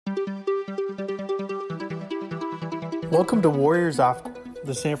Welcome to Warriors Off Court,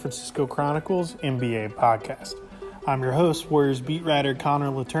 the San Francisco Chronicles NBA podcast. I'm your host, Warriors beat writer Connor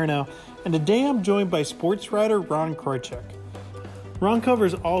Letourneau, and today I'm joined by sports writer Ron Kroichuk. Ron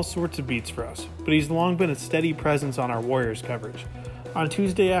covers all sorts of beats for us, but he's long been a steady presence on our Warriors coverage. On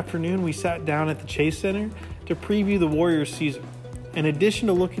Tuesday afternoon, we sat down at the Chase Center to preview the Warriors season. In addition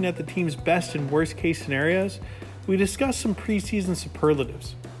to looking at the team's best and worst case scenarios, we discussed some preseason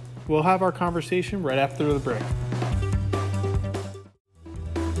superlatives. We'll have our conversation right after the break.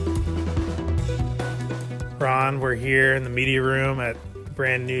 Ron, we're here in the media room at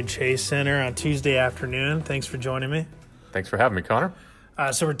brand new Chase Center on Tuesday afternoon. Thanks for joining me. Thanks for having me, Connor.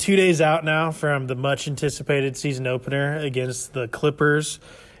 So we're 2 days out now from the much-anticipated season opener against the Clippers.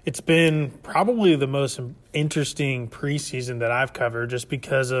 It's been probably the most interesting preseason that I've covered just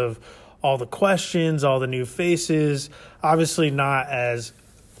because of all the questions, all the new faces. Obviously not as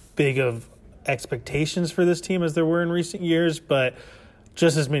big of expectations for this team as there were in recent years, but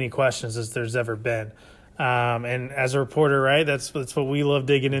just as many questions as there's ever been. And as a reporter, right, that's what we love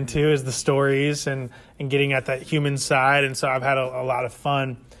digging into is the stories and getting at that human side. And so I've had a lot of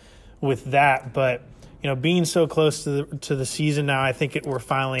fun with that. But, you know, being so close to the season now, I think we're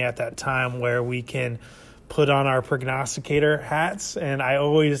finally at that time where we can put on our prognosticator hats. And I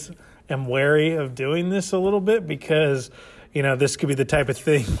always am wary of doing this a little bit because, you know, this could be the type of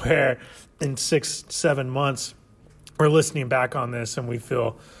thing where in 6-7 months we're listening back on this and we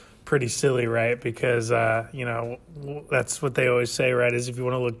feel pretty silly, right? Because you know, that's what they always say, right? Is if you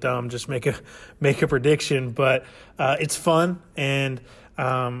want to look dumb, just make a prediction. But it's fun. And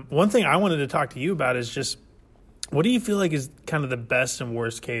one thing I wanted to talk to you about is just what do you feel like is kind of the best and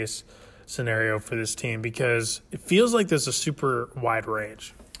worst case scenario for this team? Because it feels like there's a super wide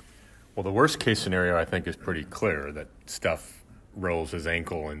range. Well, the worst case scenario I think is pretty clear that Steph rolls his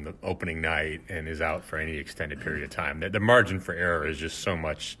ankle in the opening night and is out for any extended period of time. The margin for error is just so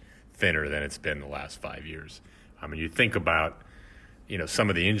much thinner than it's been the last 5 years. I mean, you think about, you know,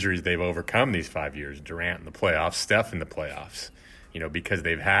 some of the injuries they've overcome these 5 years, Durant in the playoffs, Steph in the playoffs, you know, because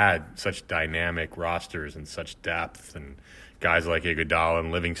they've had such dynamic rosters and such depth and guys like Iguodala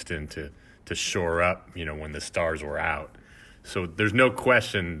and Livingston to shore up, you know, when the stars were out. So there's no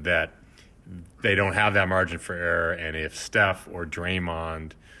question that they don't have that margin for error, and if Steph or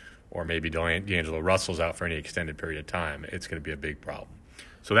Draymond or maybe D'Angelo Russell's out for any extended period of time, it's going to be a big problem.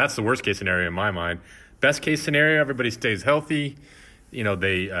 So that's the worst case scenario in my mind. Best case scenario, everybody stays healthy. You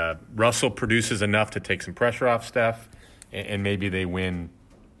know, Russell produces enough to take some pressure off Steph, and maybe they win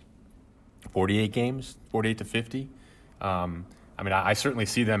 48 games, 48 to 50. I mean, I certainly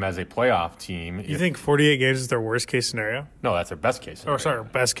see them as a playoff team. You think 48 games is their worst case scenario? No, that's their best case scenario. Oh, sorry,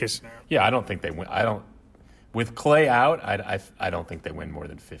 best case scenario. Yeah, I don't think they win. With Clay out, I don't think they win more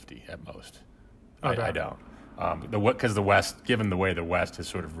than 50 at most. Okay. I don't. Because the West, given the way the West has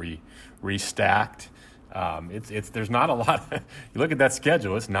sort of restacked, there's not a lot. You look at that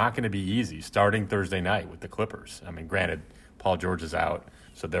schedule; it's not going to be easy. Starting Thursday night with the Clippers. I mean, granted, Paul George is out,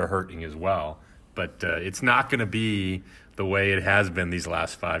 so they're hurting as well. But it's not going to be the way it has been these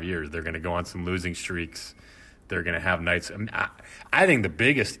last 5 years. They're going to go on some losing streaks. They're going to have nights. I mean, I think the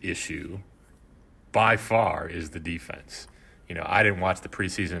biggest issue, by far, is the defense. You know, I didn't watch the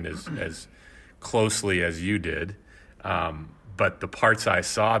preseason as closely as you did, but the parts I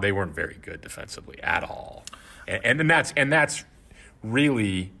saw, they weren't very good defensively at all, and that's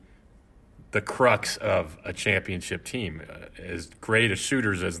really the crux of a championship team. As great as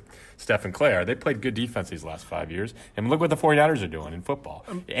shooters as Steph and Clay are, they played good defense these last 5 years, and look what the 49ers are doing in football.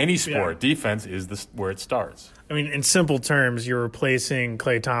 Any sport, defense is where it starts. I mean, in simple terms, you're replacing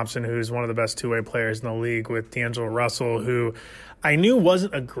Klay Thompson, who's one of the best two-way players in the league, with D'Angelo Russell, who I knew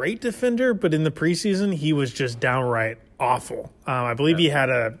wasn't a great defender, but in the preseason, he was just downright awful. I believe he had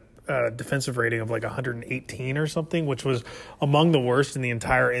a defensive rating of like 118 or something, which was among the worst in the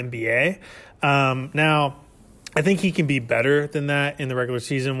entire NBA. Now, I think he can be better than that in the regular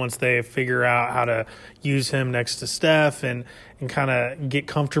season once they figure out how to use him next to Steph and kind of get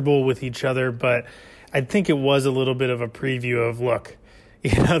comfortable with each other. But I think it was a little bit of a preview of, look,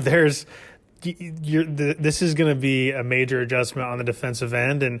 you know, this is going to be a major adjustment on the defensive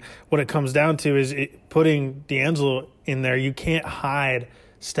end. And what it comes down to is putting D'Angelo in there. You can't hide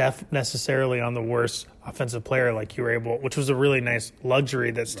Steph necessarily on the worst offensive player like you were able, which was a really nice luxury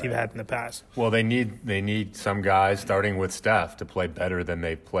that Steve had in the past. Well, they need some guys, starting with Steph, to play better than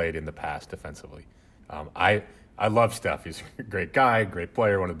they've played in the past defensively. I love Steph. He's a great guy, great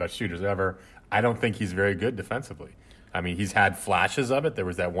player, one of the best shooters ever. I don't think he's very good defensively. I mean, he's had flashes of it. There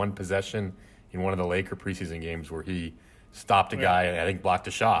was that one possession in one of the Laker preseason games where he stopped a guy and I think blocked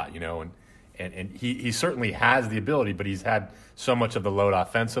a shot, you know, And he certainly has the ability, but he's had so much of the load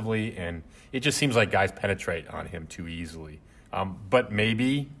offensively, and it just seems like guys penetrate on him too easily. But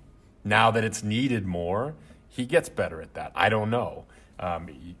maybe now that it's needed more, he gets better at that. I don't know.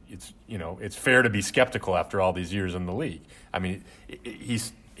 It's fair to be skeptical after all these years in the league. I mean,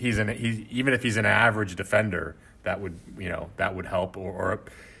 he's even if he's an average defender, that would help. Or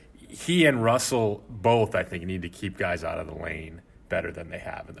he and Russell both, I think, need to keep guys out of the lane better than they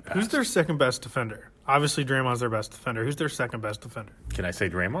have in the past. Who's their second best defender? Obviously, Draymond's their best defender. Who's their second best defender? Can I say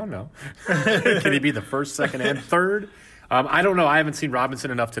Draymond? No. Can he be the first, second, and third? I don't know. I haven't seen Robinson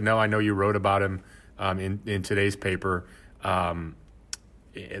enough to know. I know you wrote about him in today's paper,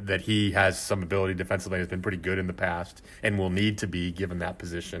 that he has some ability defensively, has been pretty good in the past, and will need to be given that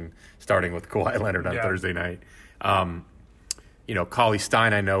position, starting with Kawhi Leonard on Thursday night. Cauley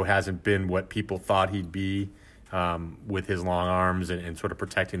Stein, I know, hasn't been what people thought he'd be with his long arms and sort of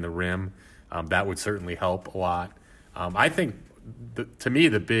protecting the rim. That would certainly help a lot. I think, to me,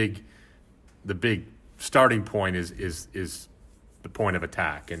 the big starting point is the point of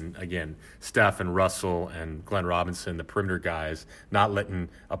attack. And again, Steph and Russell and Glenn Robinson, the perimeter guys, not letting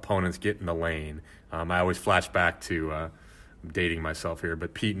opponents get in the lane. I always flash back to, I'm dating myself here,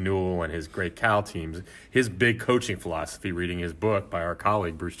 but Pete Newell and his great Cal teams, his big coaching philosophy, reading his book by our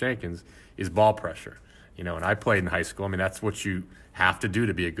colleague Bruce Jenkins, is ball pressure. And I played in high school. I mean, that's what you have to do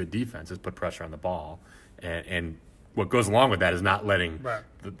to be a good defense, is put pressure on the ball. And what goes along with that is not letting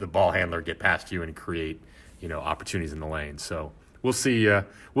the ball handler get past you and create, opportunities in the lane. So we'll see.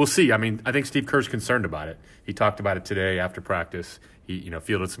 I mean, I think Steve Kerr's concerned about it. He talked about it today after practice. He,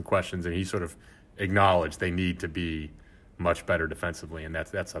 fielded some questions, and he sort of acknowledged they need to be much better defensively, and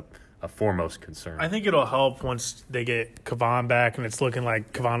that's a foremost concern. I think it'll help once they get Kevon back, and it's looking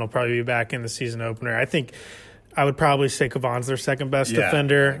like Kevon will probably be back in the season opener. I think I would probably say Kevon's their second best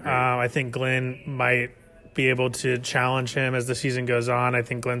defender. I think Glenn might be able to challenge him as the season goes on. I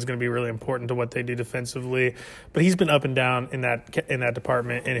think Glenn's going to be really important to what they do defensively, but he's been up and down in that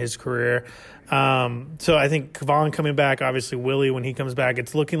department in his career. So I think Kevon coming back, obviously Willie when he comes back,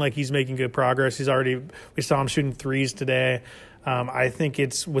 it's looking like he's making good progress. We saw him shooting threes today. I think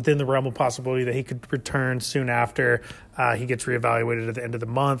it's within the realm of possibility that he could return soon after he gets reevaluated at the end of the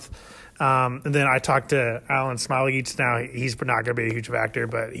month. And then I talked to Alan Smiley now. He's not going to be a huge factor,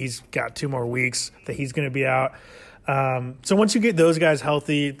 but he's got 2 more weeks that he's going to be out. So once you get those guys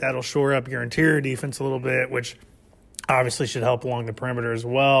healthy, that'll shore up your interior defense a little bit, which obviously should help along the perimeter as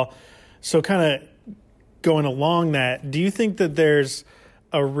well. So kind of going along that, do you think that there's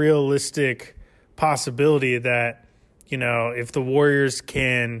a realistic possibility that, if the Warriors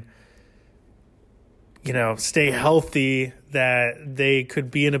can, stay healthy, that they could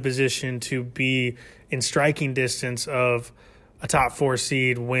be in a position to be in striking distance of a top 4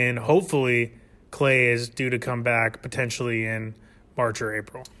 seed when hopefully Clay is due to come back potentially in March or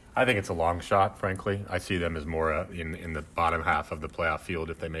April? I think it's a long shot, frankly. I see them as more in the bottom half of the playoff field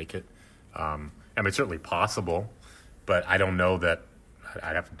if they make it. It's certainly possible, but I don't know that.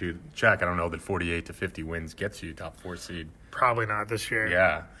 I'd have to check. I don't know that 48 to 50 wins gets you top 4 seed. Probably not this year.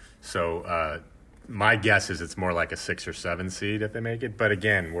 Yeah. So my guess is it's more like a 6 or 7 seed if they make it. But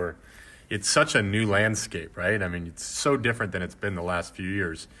again, it's such a new landscape, right? I mean, it's so different than it's been the last few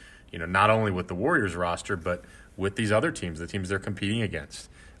years. Not only with the Warriors roster, but with these other teams, the teams they're competing against.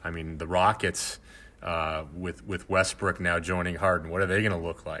 I mean, the Rockets with Westbrook now joining Harden, what are they going to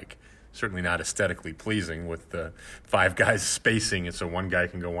look like? Certainly not aesthetically pleasing with the 5 guys spacing it so one guy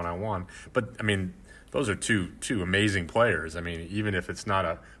can go one-on-one. But, I mean, those are two amazing players. I mean, even if it's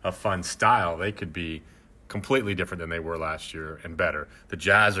not a fun style, they could be completely different than they were last year and better. The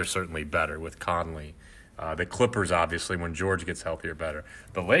Jazz are certainly better with Conley. The Clippers, obviously, when George gets healthier, better.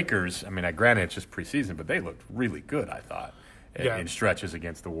 The Lakers, I mean, granted it's just preseason, but they looked really good, I thought, in stretches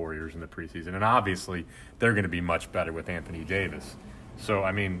against the Warriors in the preseason. And obviously they're going to be much better with Anthony Davis. So,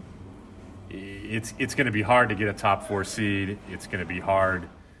 I mean, it's going to be hard to get a top 4 seed. It's going to be hard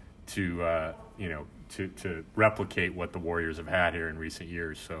to to replicate what the Warriors have had here in recent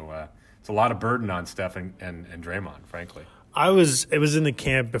years. So it's a lot of burden on Steph and Draymond, frankly. It was in the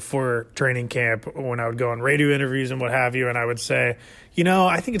camp before training camp when I would go on radio interviews and what have you, and I would say,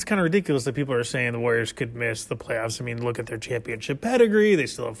 I think it's kind of ridiculous that people are saying the Warriors could miss the playoffs. I mean, look at their championship pedigree. They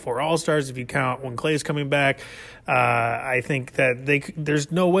still have 4 All-Stars if you count when Clay's coming back. I think that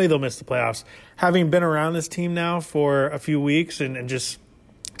there's no way they'll miss the playoffs. Having been around this team now for a few weeks and just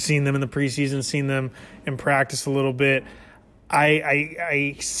seen them in the preseason, seen them in practice a little bit,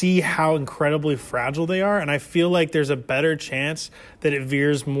 I see how incredibly fragile they are, and I feel like there's a better chance that it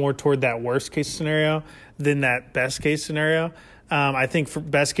veers more toward that worst-case scenario than that best-case scenario. I think for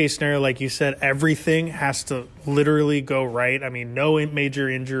best case scenario, like you said, everything has to literally go right. I mean, no major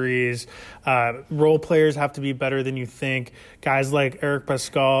injuries. Role players have to be better than you think. Guys like Eric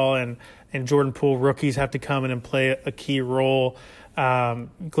Pascal and Jordan Poole, rookies, have to come in and play a key role. Glenn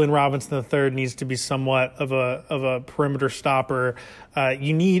Robinson III needs to be somewhat of a perimeter stopper.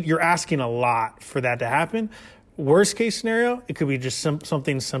 You're asking a lot for that to happen. Worst case scenario, it could be just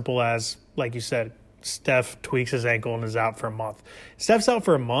something simple as, like you said, Steph tweaks his ankle and is out for a month. Steph's out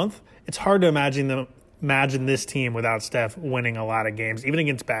for a month. It's hard to imagine this team without Steph winning a lot of games, even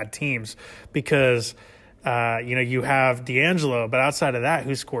against bad teams, because you have D'Angelo, but outside of that,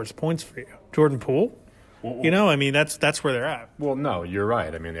 who scores points for you? Jordan Poole. That's where they're at. Well, no, you're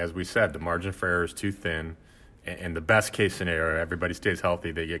right. I mean, as we said, the margin for error is too thin, and the best case scenario, everybody stays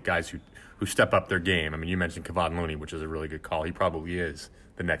healthy. They get guys who step up their game. I mean, you mentioned Kevon Looney, which is a really good call. He probably is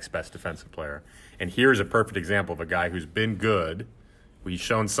the next best defensive player. And here's a perfect example of a guy who's been good. We've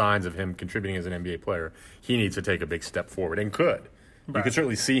shown signs of him contributing as an NBA player. He needs to take a big step forward and could. Right. You could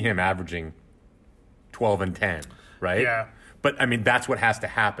certainly see him averaging 12 and 10, right? Yeah. But, I mean, that's what has to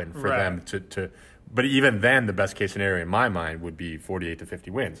happen for them to – but even then, the best case scenario in my mind would be 48 to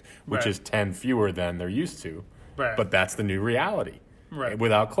 50 wins, which is 10 fewer than they're used to. Right. But that's the new reality. Right.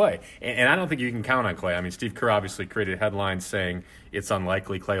 Without Klay. And I don't think you can count on Klay. I mean, Steve Kerr obviously created headlines saying it's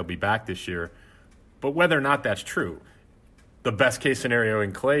unlikely Klay will be back this year. But whether or not that's true, the best case scenario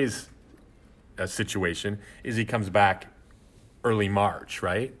in Klay's situation is he comes back early March,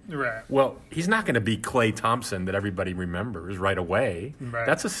 right? Right. Well, he's not going to be Klay Thompson that everybody remembers right away. Right.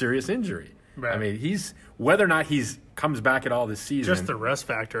 That's a serious injury. Right. I mean, whether or not comes back at all this season. Just the rest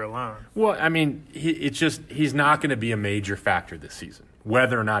factor alone. Well, I mean, he's not going to be a major factor this season,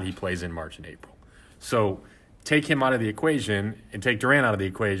 whether or not he plays in March and April. So take him out of the equation and take Durant out of the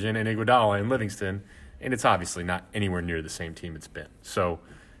equation and Iguodala and Livingston, and it's obviously not anywhere near the same team it's been. So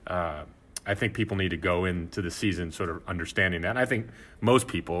I think people need to go into the season sort of understanding that. And I think most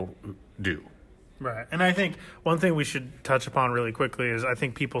people do. Right. And I think one thing we should touch upon really quickly is I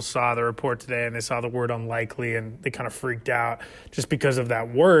think people saw the report today and they saw the word unlikely and they kind of freaked out just because of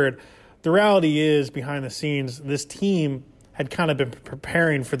that word. The reality is, behind the scenes, this team had kind of been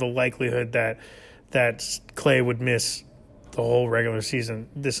preparing for the likelihood that Klay would miss the whole regular season.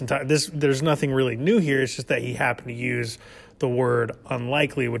 There's nothing really new here. It's just that he happened to use the word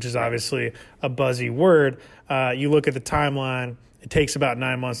unlikely, which is obviously a buzzy word. You look at the timeline. It takes about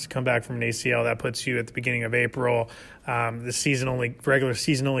 9 months to come back from an ACL. That puts you at the beginning of April. The regular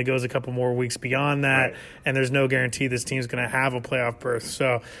season only goes a couple more weeks beyond that, right. And there's no guarantee this team's going to have a playoff berth.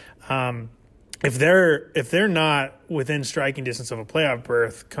 So, if they're not within striking distance of a playoff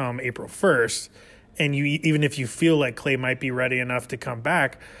berth come April 1st, and even if you feel like Klay might be ready enough to come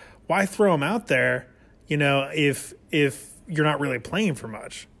back, why throw him out there? If you're not really playing for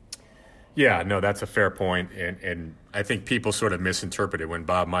much. Yeah, no, that's a fair point, and I think people sort of misinterpreted when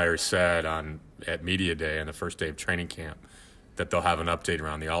Bob Myers said at Media Day on the first day of training camp that they'll have an update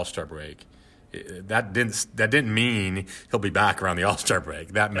around the All-Star break. That didn't mean he'll be back around the All-Star break.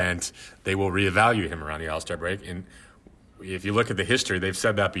 That meant they will reevaluate him around the All-Star break. And if you look at the history, they've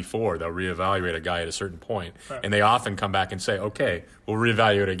said that before. They'll reevaluate a guy at a certain point, right. And they often come back and say, "Okay, we'll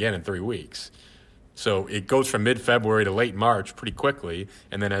reevaluate again in 3 weeks." So it goes from mid-February to late March pretty quickly,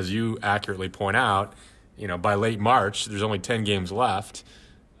 and then as you accurately point out, by late March, there's only 10 games left.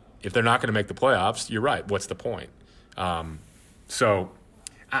 If they're not going to make the playoffs, you're right. What's the point? So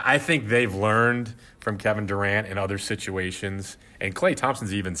I think they've learned from Kevin Durant in other situations, and Klay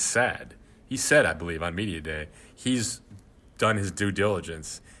Thompson's even said, I believe, on Media Day, he's done his due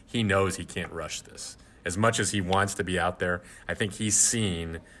diligence. He knows he can't rush this. As much as he wants to be out there, I think he's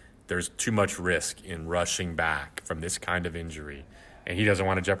seen there's too much risk in rushing back from this kind of injury, and he doesn't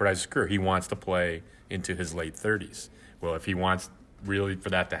want to jeopardize his career. He wants to play into his late 30s. Well, if he wants really for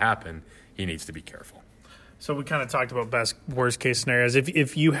that to happen, he needs to be careful. So we kind of talked about worst case scenarios.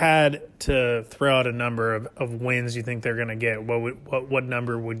 If you had to throw out a number of wins you think they're going to get, what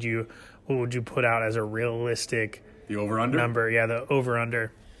number would you put out as a realistic over-under number? Yeah, the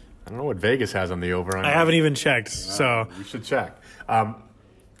over-under. I don't know what Vegas has on the over-under. I haven't even checked, so we should check.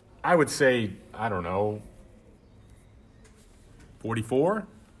 I would say, I don't know, 44,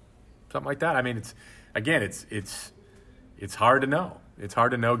 something like that. I mean, it's hard to know. It's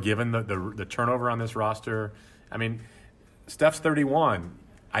hard to know given the turnover on this roster. I mean, Steph's 31.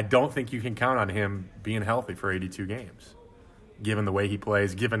 I don't think you can count on him being healthy for 82 games, given the way he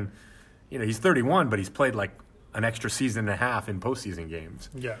plays. Given, he's 31, but he's played like an extra season and a half in postseason games.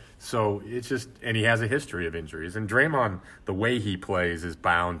 Yeah. So it's just, and he has a history of injuries. And Draymond, the way he plays, is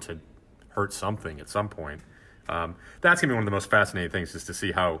bound to hurt something at some point. That's going to be one of the most fascinating things, is to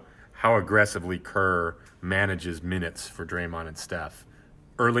see how aggressively Kerr manages minutes for Draymond and Steph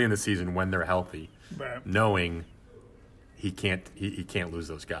early in the season when they're healthy, Right. knowing he can't lose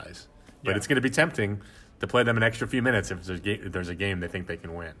those guys. But it's going to be tempting to play them an extra few minutes if there's a game they think they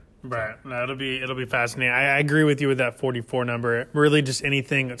can win. Right. No, it'll be fascinating. I agree with you with that 44 number. Really, just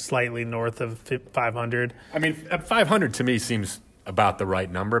anything slightly north of 500. I mean, 500 to me seems about the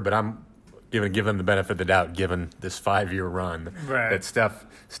right number, but I'm give them the benefit of the doubt, given this 5-year run that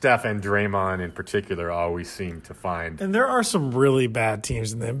Steph and Draymond in particular always seem to find. And there are some really bad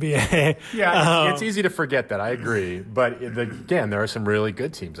teams in the NBA. Yeah, it's easy to forget that. I agree. But again, there are some really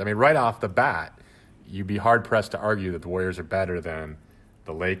good teams. I mean, right off the bat, you'd be hard-pressed to argue that the Warriors are better than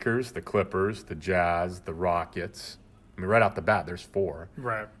the Lakers, the Clippers, the Jazz, the Rockets. I mean, right off the bat, there's 4.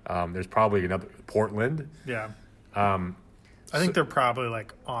 Right. There's probably another Portland. Yeah. I think they're probably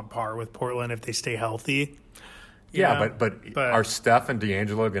like on par with Portland if they stay healthy. Yeah, but are Steph and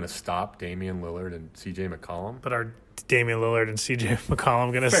D'Angelo going to stop Damian Lillard and C.J. McCollum? But are Damian Lillard and C.J.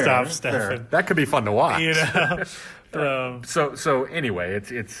 McCollum going to stop Steph? That could be fun to watch. You know. So anyway,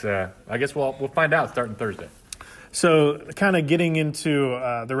 it's I guess we'll find out starting Thursday. So kind of getting into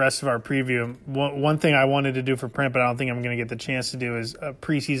the rest of our preview, one thing I wanted to do for print, but I don't think I'm going to get the chance to do, is a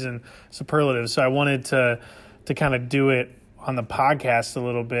preseason superlative. So I wanted to kind of do it on the podcast a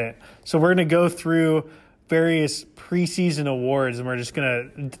little bit. So we're going to go through various preseason awards, and we're just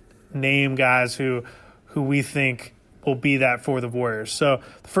going to name guys who we think will be that for the Warriors. So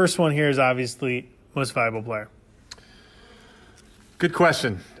the first one here is obviously most valuable player. Good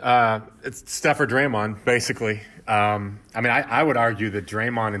question. It's Steph or Draymond, basically. I mean, I would argue that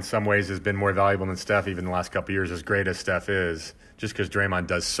Draymond in some ways has been more valuable than Steph even the last couple of years, as great as Steph is, just because Draymond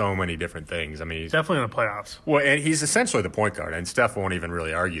does so many different things. I mean, he's definitely in the playoffs. Well, and he's essentially the point guard, and Steph won't even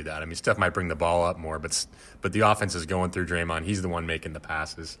really argue that. I mean, Steph might bring the ball up more, but the offense is going through Draymond. He's the one making the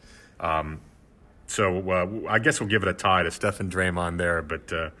passes. So I guess we'll give it a tie to Steph and Draymond there,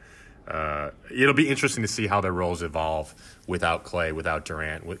 but it'll be interesting to see how their roles evolve without Clay, without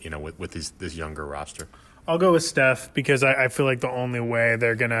Durant, with this younger roster. I'll go with Steph because I feel like the only way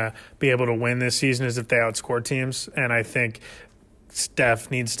they're going to be able to win this season is if they outscore teams. And I think Steph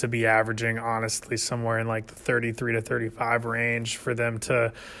needs to be averaging, honestly, somewhere in like the 33 to 35 range for them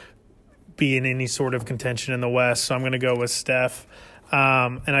to be in any sort of contention in the West. So I'm going to go with Steph.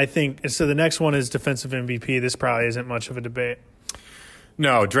 And I think – so the next one is defensive MVP. This probably isn't much of a debate.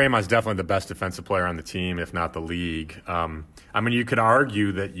 No, Draymond's definitely the best defensive player on the team, if not the league. I mean, you could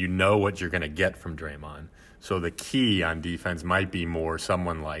argue that you know what you're going to get from Draymond. So the key on defense might be more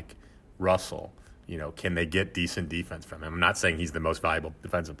someone like Russell. Can they get decent defense from him? I'm not saying he's the most valuable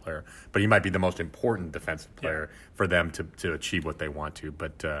defensive player, but he might be the most important defensive player for them to achieve what they want to.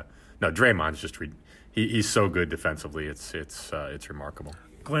 But no, Draymond's just he's so good defensively. It's remarkable.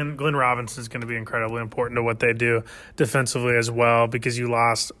 Glenn Robinson is going to be incredibly important to what they do defensively as well, because you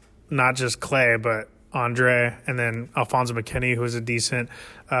lost not just Clay, but Andre, and then Alfonso McKinney, who is a decent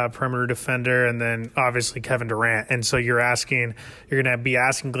perimeter defender, and then obviously Kevin Durant. And so you're going to be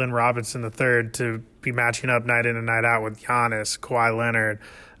asking Glenn Robinson III to be matching up night in and night out with Giannis, Kawhi Leonard,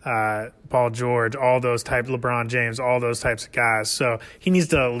 Paul George, all those types, LeBron James, all those types of guys. So he needs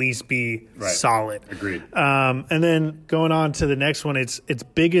to at least be solid. Agreed. And then going on to the next one, it's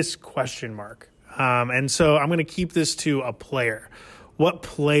biggest question mark. And so I'm going to keep this to a player. What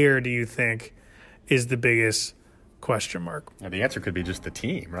player do you think is the biggest question mark? Now, the answer could be just the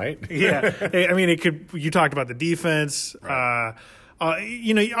team, right? Yeah. I mean, it could. You talked about the defense. Right.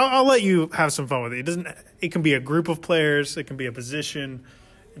 I'll let you have some fun with it. It can be a group of players. It can be a position.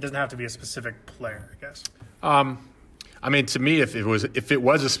 It doesn't have to be a specific player, I guess. I mean, to me, if it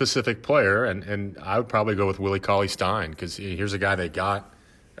was a specific player, and I would probably go with Willie Cauley-Stein, because here's a guy they got.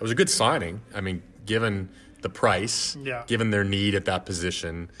 It was a good signing. I mean, given the price, given their need at that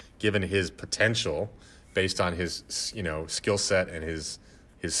position, given his potential based on his skill set and his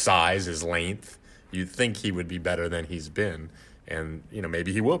size, his length, you'd think he would be better than he's been, and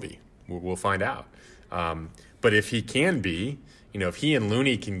maybe he will be. We'll find out. But if he can be, if he and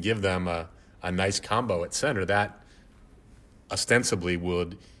Looney can give them a nice combo at center, that ostensibly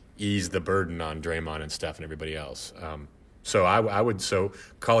would ease the burden on Draymond and Steph and everybody else. So I would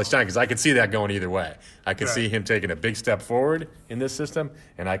Cauley-Stein, because I could see that going either way. I could see him taking a big step forward in this system,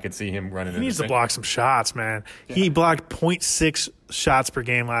 and I could see him running. He needs to block some shots, man. Yeah. He blocked 0.6 shots per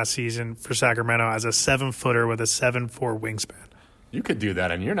game last season for Sacramento as a 7-footer with a 7'4" wingspan. You could do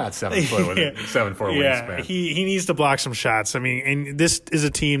that, and you're not 7 foot with a 7'4" wingspan. He needs to block some shots. I mean, and this is a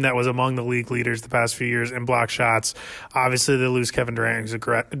team that was among the league leaders the past few years in block shots. Obviously, they lose Kevin Durant, who's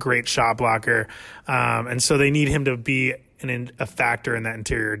a great shot blocker, and so they need him to be a factor in that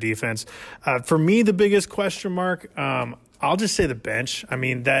interior defense. For me, the biggest question mark, I'll just say the bench. I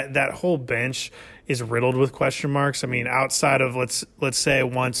mean, that whole bench is riddled with question marks. I mean, outside of let's say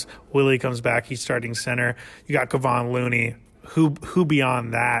once Willie comes back, he's starting center. You got Kevon Looney. Who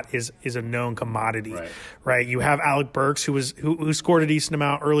beyond that is a known commodity, right? You have Alec Burks, who scored a decent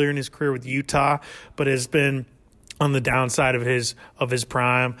amount earlier in his career with Utah, but has been on the downside of his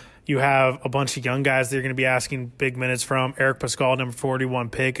prime. You have a bunch of young guys they're going to be asking big minutes from. Eric Pascal, number 41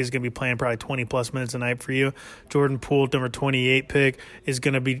 pick, is going to be playing probably 20-plus minutes a night for you. Jordan Poole, number 28 pick, is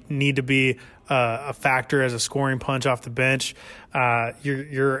going to need to be a factor as a scoring punch off the bench.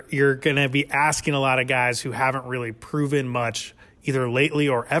 You're going to be asking a lot of guys who haven't really proven much either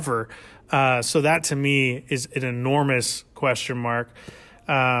there or ever. So that, to me, is an enormous question mark.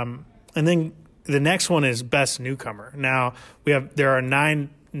 And then the next one is best newcomer. Now, there are 9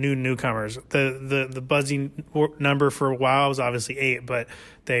 newcomers. The buzzing number for a while was obviously 8, but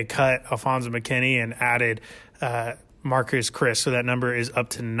they cut Alfonso McKinney and added Marcus Chris, so that number is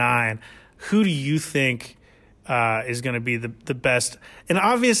up to 9. Who do you think is going to be the best? And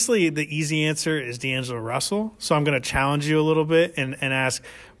obviously, the easy answer is D'Angelo Russell. So I'm going to challenge you a little bit and ask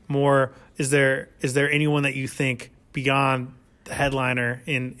more. Is there anyone that you think beyond the headliner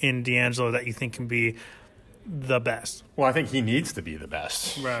in D'Angelo that you think can be the best? Well, I think he needs to be the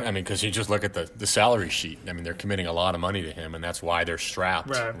best. Right. I mean, because you just look at the salary sheet. I mean, they're committing a lot of money to him, and that's why they're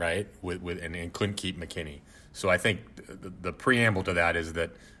strapped, right? And couldn't keep McKinney. So I think the preamble to that is that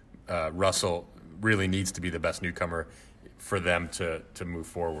Russell really needs to be the best newcomer for them to move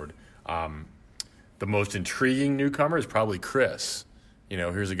forward. The most intriguing newcomer is probably Chris.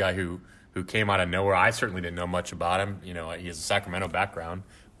 Here's a guy who came out of nowhere. I certainly didn't know much about him. He has a Sacramento background.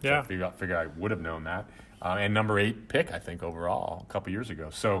 So I figure I would have known that. And number 8 pick, I think, overall a couple years ago.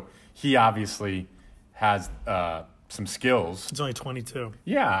 So he obviously has some skills. It's only 22.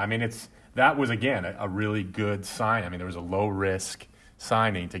 Yeah, I mean, that was, again, a really good sign. I mean, there was a low-risk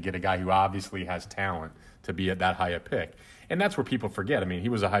signing to get a guy who obviously has talent to be at that high a pick. And that's where people forget. I mean, he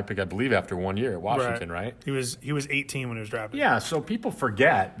was a high pick, I believe, after 1 year at Washington, right? He was 18 when he was drafted. Yeah, so people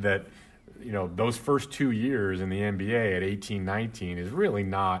forget that, those first 2 years in the NBA at 18, 19 is really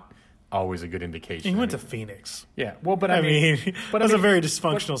not always a good indication. He went to Phoenix. Yeah, well, but I mean that was a very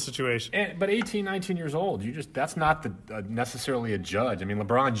dysfunctional situation. But 18, 19 years old, that's not necessarily a judge. I mean,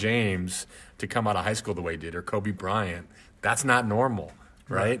 LeBron James, to come out of high school the way he did, or Kobe Bryant, that's not normal,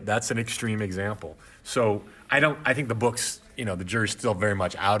 right? That's an extreme example. So I think the books, the jury's still very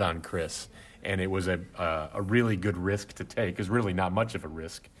much out on Chris, and it was a really good risk to take. It's really not much of a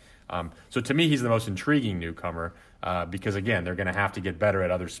risk. So to me, he's the most intriguing newcomer because, again, they're going to have to get better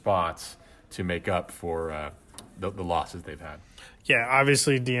at other spots to make up for the losses they've had. Yeah,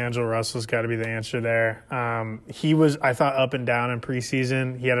 obviously D'Angelo Russell's got to be the answer there. He was, I thought, up and down in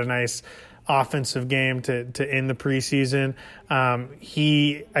preseason. He had a nice offensive game to end the preseason.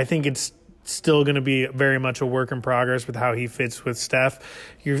 I think it's still going to be very much a work in progress with how he fits with Steph.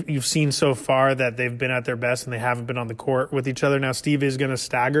 You've seen so far that they've been at their best and they haven't been on the court with each other. Now Steve is going to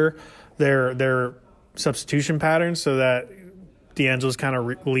stagger their substitution patterns so that D'Angelo's kind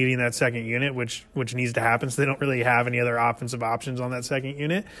of leading that second unit, which needs to happen. So they don't really have any other offensive options on that second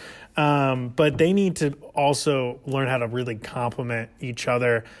unit. But they need to also learn how to really complement each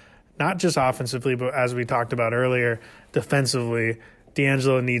other, not just offensively, but as we talked about earlier, defensively.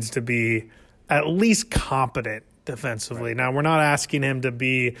 D'Angelo needs to be at least competent defensively. Right. Now, we're not asking him to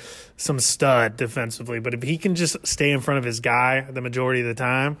be some stud defensively, but if he can just stay in front of his guy the majority of the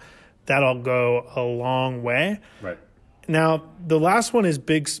time, that'll go a long way. Right. Now, the last one is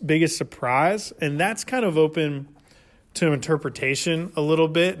biggest surprise, and that's kind of open to interpretation a little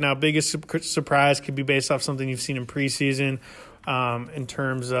bit. Now, biggest surprise could be based off something you've seen in preseason in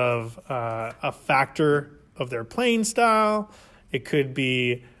terms of a factor of their playing style. It could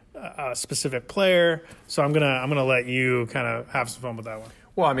be a specific player. So I'm gonna let you kind of have some fun with that one.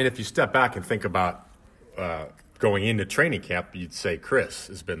 Well, I mean, if you step back and think about going into training camp, you'd say Chris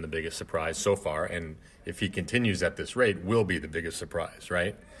has been the biggest surprise so far, and if he continues at this rate, will be the biggest surprise,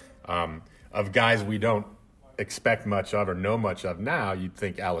 right? Of guys we don't expect much of or know much of now, you'd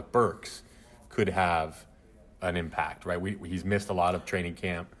think Alec Burks could have an impact, right? He's missed a lot of training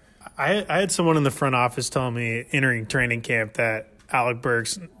camp. I had someone in the front office telling me entering training camp that Alec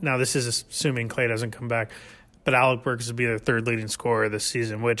Burks, now this is assuming Klay doesn't come back, but Alec Burks would be their third leading scorer this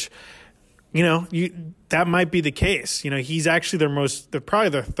season, which that might be the case. He's actually probably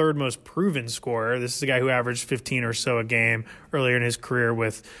their third most proven scorer. This is a guy who averaged 15 or so a game earlier in his career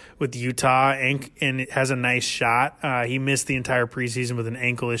with Utah and has a nice shot. He missed the entire preseason with an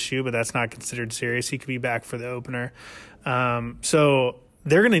ankle issue, but that's not considered serious. He could be back for the opener. So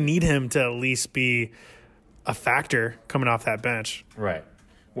they're going to need him to at least be a factor coming off that bench. Right.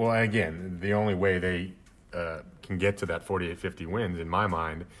 Well, again, the only way they can get to that 48-50 wins, in my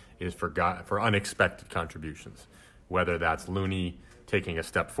mind, is for unexpected contributions, whether that's Looney taking a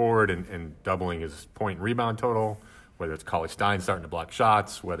step forward and doubling his point and rebound total, whether it's Cauley-Stein starting to block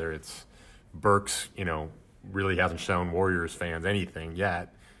shots, whether it's Burks, really hasn't shown Warriors fans anything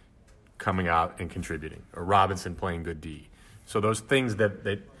yet, coming out and contributing, or Robinson playing good D. So those things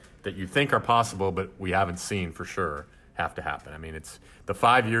that you think are possible but we haven't seen for sure have to happen. I mean, it's the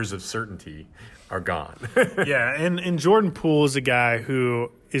 5 years of certainty are gone. Yeah, and Jordan Poole is a guy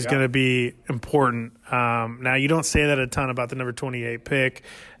who is going to be important. Now, you don't say that a ton about the number 28 pick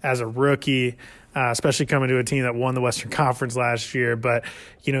as a rookie, especially coming to a team that won the Western Conference last year. But,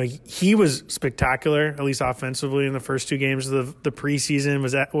 he was spectacular, at least offensively, in the first two games of the preseason.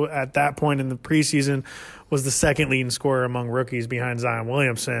 Was at that point in the preseason was the second leading scorer among rookies behind Zion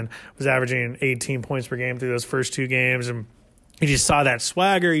Williamson, was averaging 18 points per game through those first two games. And you just saw that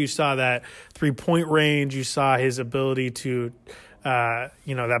swagger. You saw that three-point range. You saw his ability to,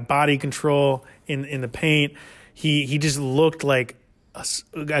 that body control in the paint. He just looked like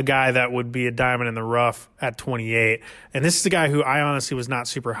a guy that would be a diamond in the rough at 28. And this is a guy who I honestly was not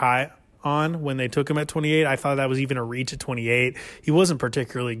super high on when they took him at 28. I thought that was even a reach at 28. He wasn't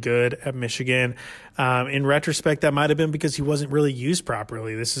particularly good at Michigan. In retrospect, that might have been because he wasn't really used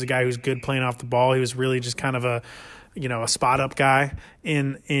properly. This is a guy who's good playing off the ball. He was really just kind of a spot-up guy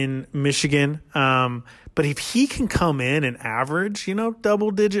in Michigan. But if he can come in and average,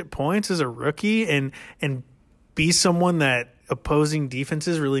 double-digit points as a rookie and be someone that opposing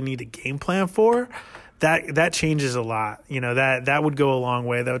defenses really need a game plan for, that changes a lot. That would go a long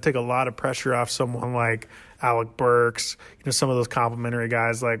way. That would take a lot of pressure off someone like Alec Burks, some of those complimentary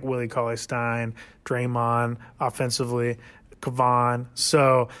guys like Willie Cauley-Stein, Draymond offensively, Kevon.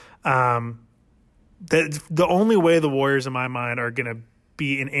 So the only way the Warriors, in my mind, are going to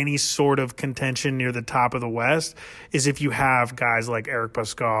be in any sort of contention near the top of the West is if you have guys like Eric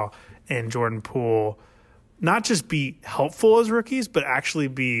Pascal and Jordan Poole not just be helpful as rookies, but actually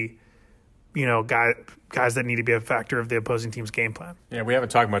be, guys that need to be a factor of the opposing team's game plan. Yeah, we haven't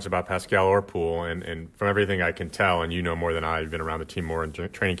talked much about Pascal or Poole, and from everything I can tell, and more than I, you've been around the team more in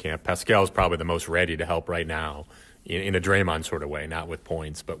training camp, Pascal is probably the most ready to help right now in a Draymond sort of way, not with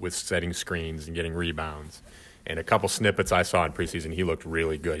points, but with setting screens and getting rebounds. And a couple snippets I saw in preseason, he looked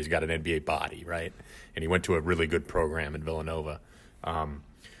really good. He's got an NBA body, right? And he went to a really good program in Villanova.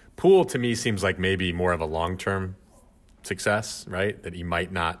 Poole, to me, seems like maybe more of a long-term success, right? That he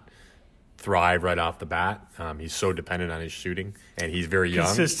might not thrive right off the bat. He's so dependent on his shooting, and he's very young.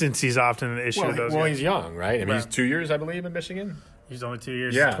 Consistency is often an issue with those guys. He's young, right? I mean, he's 2 years, I believe, in Michigan. He's only 2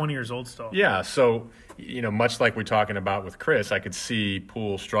 years. Yeah. He's 20 years old still. Yeah, so, much like we're talking about with Chris, I could see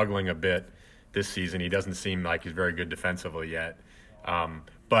Poole struggling a bit this season. He doesn't seem like he's very good defensively yet.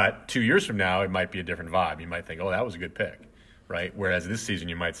 But 2 years from now, it might be a different vibe. You might think, that was a good pick, right? Whereas this season,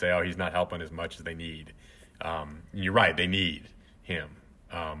 you might say, he's not helping as much as they need. You're right, they need him.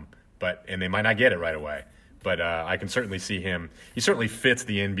 And they might not get it right away. But I can certainly see him. He certainly fits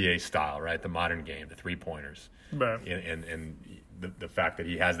the NBA style, right? The modern game, the three-pointers. Right. And the fact that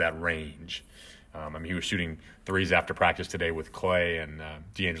he has that range. He was shooting threes after practice today with Clay and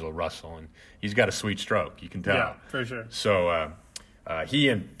D'Angelo Russell, and he's got a sweet stroke. You can tell. Yeah, for sure. So he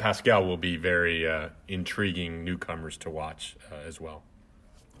and Pascal will be very intriguing newcomers to watch as well.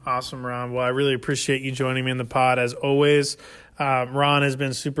 Awesome, Ron. Well, I really appreciate you joining me in the pod as always. Ron has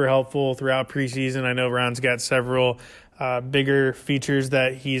been super helpful throughout preseason. I know Ron's got several bigger features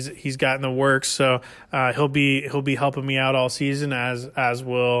that he's got in the works, so he'll be helping me out all season, as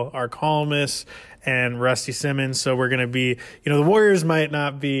will our columnists and Rusty Simmons. So we're going to be, the Warriors might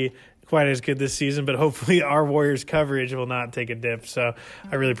not be quite as good this season, but hopefully our Warriors coverage will not take a dip. So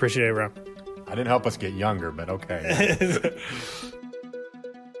I really appreciate it, Ron. I didn't help us get younger, but okay.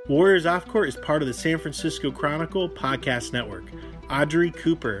 Warriors Off Court is part of the San Francisco Chronicle podcast network. Audrey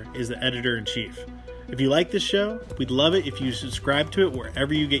Cooper is the editor-in-chief. If you like this show, we'd love it if you subscribe to it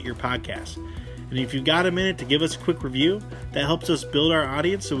wherever you get your podcasts. And if you've got a minute to give us a quick review, that helps us build our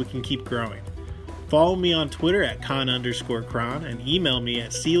audience so we can keep growing. Follow me on Twitter at @con_cron and email me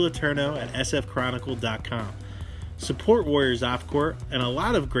at cletourneau@sfchronicle.com. Support Warriors Off Court and a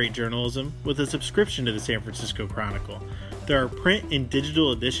lot of great journalism with a subscription to the San Francisco Chronicle. There are print and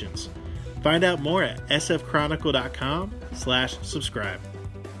digital editions. Find out more at sfchronicle.com/subscribe.